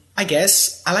 I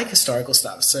guess I like historical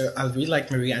stuff. So I really like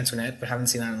Marie Antoinette, but haven't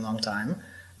seen that in a long time.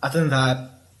 Other than that,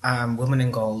 Woman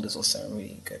in Gold is also a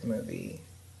really good movie.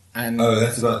 And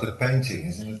that's about the painting,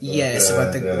 isn't it? yes,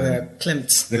 about the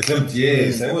Klimt. The Klimt,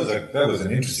 yes. That was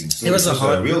an interesting story. It was a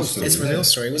real story. It's a real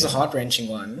story. It was a heart-wrenching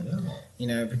one. Yeah. You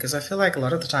know, because I feel like a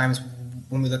lot of the times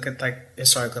when we look at like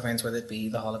historical events, whether it be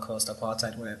the Holocaust,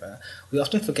 apartheid, whatever, we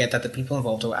often forget that the people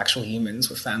involved are actual humans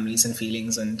with families and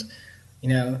feelings, and you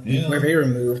know, we're very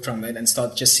removed from it and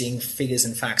start just seeing figures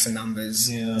and facts and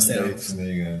numbers. Yeah, instead of, there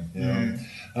you go. Yeah.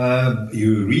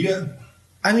 You a reader?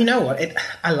 I mean, you know what?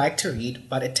 I like to read,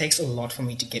 but it takes a lot for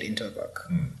me to get into a book.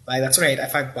 Like that's right.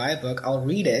 If I buy a book, I'll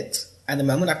read it, and the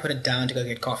moment I put it down to go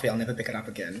get coffee, I'll never pick it up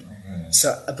again. Okay.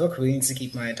 So a book really needs to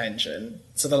keep my attention.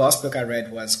 So the last book I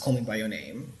read was Call Me by Your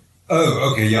Name.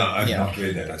 Oh, okay, yeah. I've not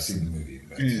read that. I've seen the movie.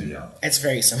 But, yeah. It's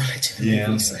very similar to the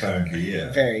movie. So apparently,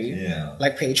 yeah. Very. Yeah.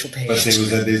 Like page for page. But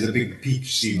there's a big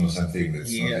peach scene or something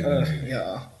that's not in the movie.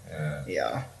 Yeah.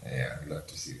 Yeah, I'd love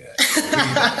to see that.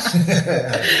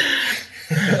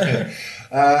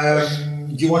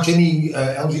 Do you watch any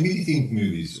LGBT-themed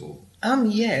movies? Or?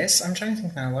 Yes. I'm trying to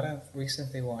think now what I've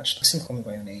recently watched. I've seen Call Me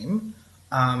by Your Name.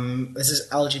 There's this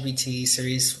LGBT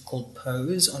series called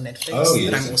Pose on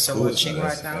Netflix that I'm also watching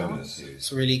right now.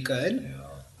 It's really good. Yeah.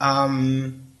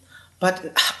 But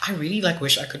I really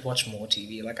wish I could watch more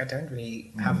TV. Like I don't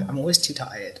really have. I'm always too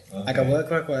tired. Okay. Like I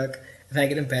work, and then I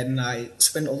get in bed and I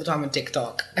spend all the time on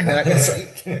TikTok, and then I get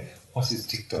sleep. What is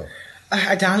TikTok?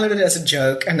 I downloaded it as a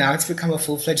joke, and now it's become a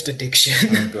full-fledged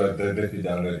addiction. Oh God! Don't let me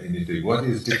download anything. What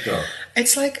is TikTok?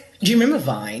 It's like, do you remember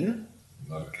Vine?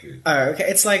 Not a clue. Oh, okay.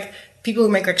 It's like people who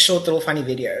make like short little funny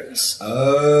videos.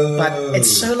 Oh. But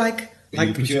it's so like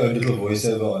you put your own little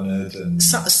voiceover on it and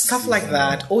stuff like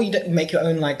that, or you make your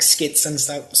own like skits and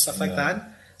stuff like that.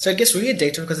 So it gets really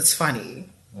addictive because it's funny.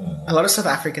 A lot of South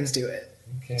Africans do it.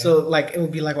 Okay. So like it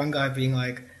would be like one guy being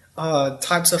like, "Oh,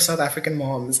 types of South African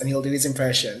moms," and he'll do his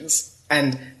impressions.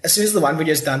 And as soon as the one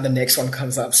video is done, the next one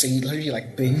comes up. So you literally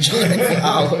like binge on it for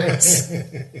hours.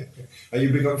 Are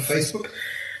you big on Facebook?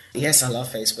 Yes, I love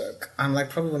Facebook. I'm like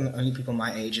probably one of the only people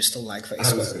my age who still like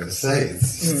Facebook. I was going to say,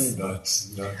 it's not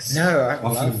I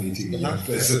often meeting a young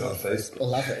person on Facebook. I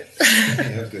love it. You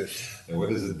have to, what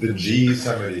is it, the G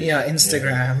somebody? Yeah,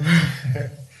 Instagram. Yeah.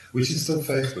 Which is still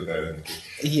Facebook, ironically.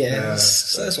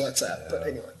 Yes, so is WhatsApp, but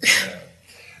anyway.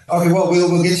 Okay, well,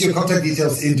 we'll get your contact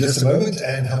details in just a moment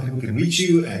and how people can reach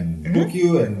you and book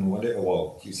you and whatever.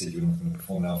 Well, you said you're not going to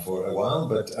perform now for a while,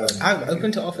 but... I'm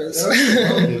open to offers.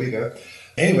 Well, there we go.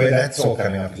 Anyway, that's all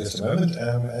coming up in just a moment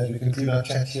as we continue our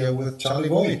chat here with Charlie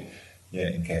Boyd here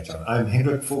in Cape Town. I'm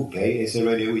Hendrik for Gay SA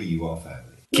Radio, where you are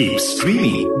family. Keep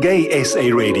streaming Gay SA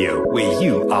Radio, where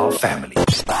you are family.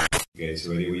 Gay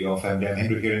SA Radio, where you are family. I'm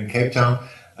Hendrik here in Cape Town.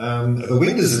 The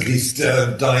wind has at least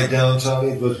died down,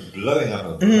 Charlie. It was blowing up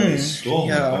a bloody storm.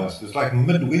 yeah. It was like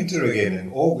midwinter again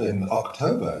in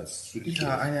October. It's ridiculous.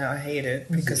 Yeah, I know, I hate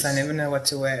it because I never know what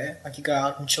to wear. Like you go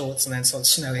out in shorts and then it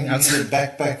starts snowing You need outside. a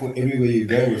backpack for everywhere you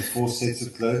go with 4 sets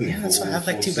of clothing. Yeah, that's why I have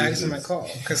like 2 bags in my car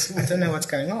because I don't know what's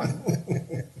going on.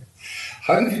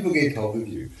 How do people get hold of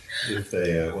you if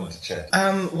they want to chat?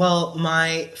 Well,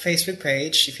 my Facebook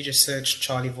page, if you just search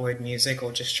Charlie Void Music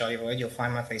or just Charlie Void, you'll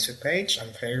find my Facebook page. I'm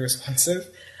very responsive.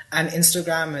 And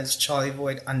Instagram is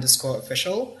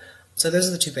charlievoid_official. So those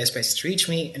are the 2 best places to reach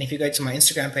me. And if you go to my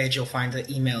Instagram page, you'll find the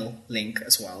email link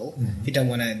as well. If you don't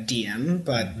want to DM,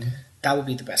 but that would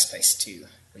be the best place to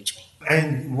reach me.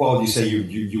 And while you say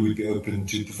you would be open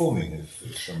to performing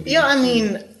if somebody... Yeah, I wants to-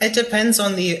 mean, it depends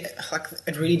on the, like,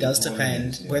 it really does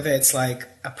depend yeah. whether it's like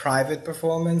a private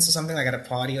performance or something, like at a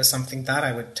party or something, that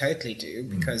I would totally do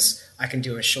because I can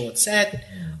do a short set,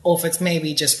 or if it's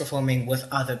maybe just performing with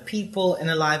other people in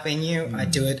a live venue, I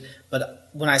do it. But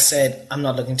when I said I'm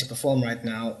not looking to perform right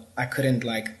now, I couldn't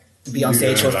like be on You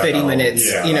stage know, for like 30 the whole- minutes,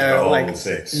 yeah, you like the know, whole like,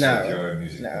 set with your own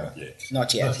music, no, not yet.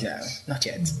 not yet, not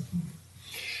yet.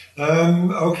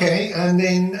 Okay, and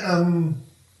then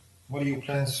what are your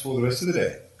plans for the rest of the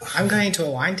day? I'm going to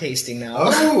a wine tasting now.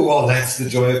 Oh, well, that's the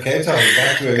joy of Cape Town.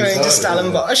 Back to where we Going to started,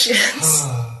 isn't it? Stellenbosch, yes.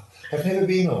 I've never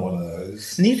been on one of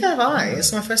those. Neither have I.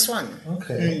 It's my first one.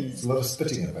 Okay, it's a lot of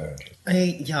spitting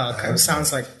apparently. Yeah, kind of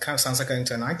sounds like going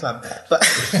to a nightclub, but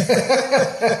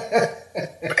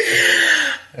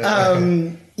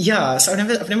yeah. So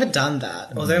I've never done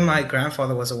that. Although my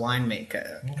grandfather was a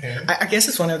winemaker. Okay. I guess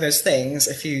it's one of those things.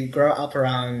 If you grow up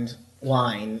around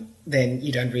wine, then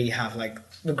you don't really have like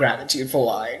the gratitude for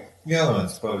wine. Yeah, well,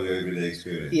 it's part of your everyday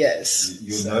experience. Yes.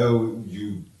 You know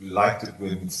you liked it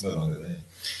when it's no longer there.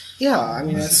 Yeah, I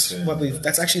mean This that's is, what we've.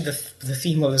 That's actually the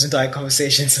theme of this entire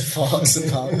conversation so far. Is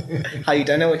about how you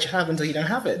don't know what you have until you don't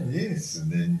have it. Yes,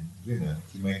 and then, you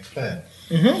make a plan.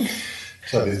 Mm-hmm.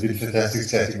 So it's been fantastic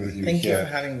chatting with you Thank you here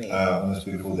for having me. on this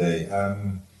beautiful day.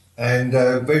 And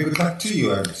very good luck to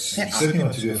you. I certainly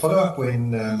want to do a follow-up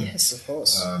when... Yes, of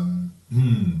course.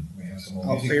 we have some more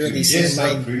I'll music be to- releasing yes, my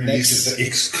I'll be next- releasing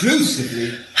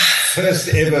exclusively first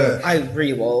ever. I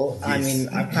really will. I Yes. mean,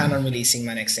 I plan on releasing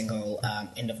my next single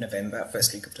end of November,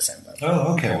 first week of December.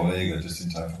 Oh, okay. Well, there you go. Just in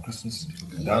time for Christmas, and people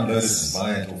can download it and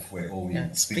buy it off where all these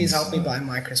Yes, things please help me are. buy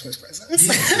my Christmas presents.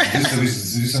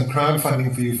 do some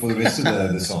crowdfunding for you for the rest of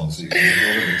the song, so you can get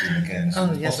all of it in the can. as soon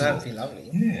Oh as yes, that would possible. be lovely.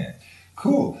 Yeah,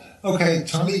 cool. Okay,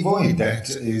 Charlie Void, that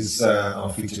is our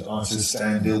featured artist,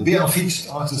 and he'll be our featured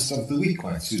artist of the week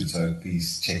quite soon. So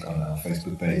please check on our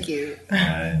Facebook page. Thank you.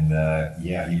 And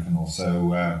you can also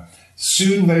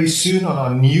very soon on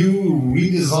our new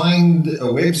redesigned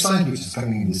website, which is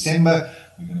coming in December.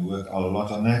 We're going to work a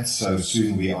lot on that. So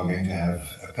soon we are going to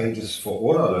have pages for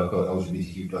all our local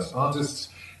LGBTQ plus artists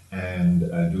and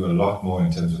do a lot more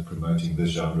in terms of promoting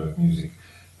this genre of music.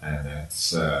 And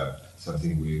that's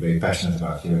something we're very passionate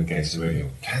about here at Gay SA Radio.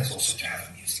 Plans also to have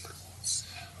a music awards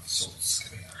of sorts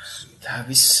coming up soon. That'd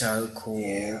be so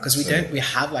cool because so- we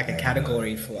have like a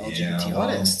category for LGBT well,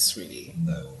 artists, really.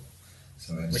 No.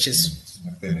 So that's, Which is- it's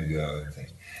not going to do our own thing.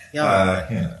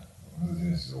 Yeah.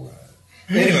 This is all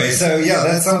anyway, so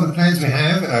that's some of the plans we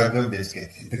have. Don't let's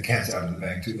get the cat out of the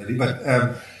bag too early,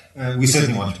 but we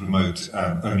certainly want to promote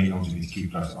only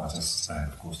LGBTQ plus artists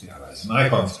and, of course, the allies and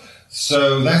icons.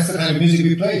 So that's the kind of music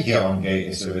we play here on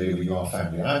Gay SA Radio with your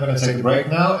family. I'm going to take a break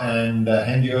now and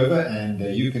hand you over, and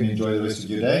you can enjoy the rest of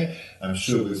your day. I'm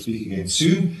sure we'll speak again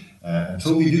soon.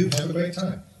 Until we do, have a great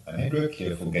time. I'm Hendrik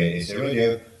here for Gay SA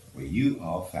Radio, where you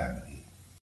are family.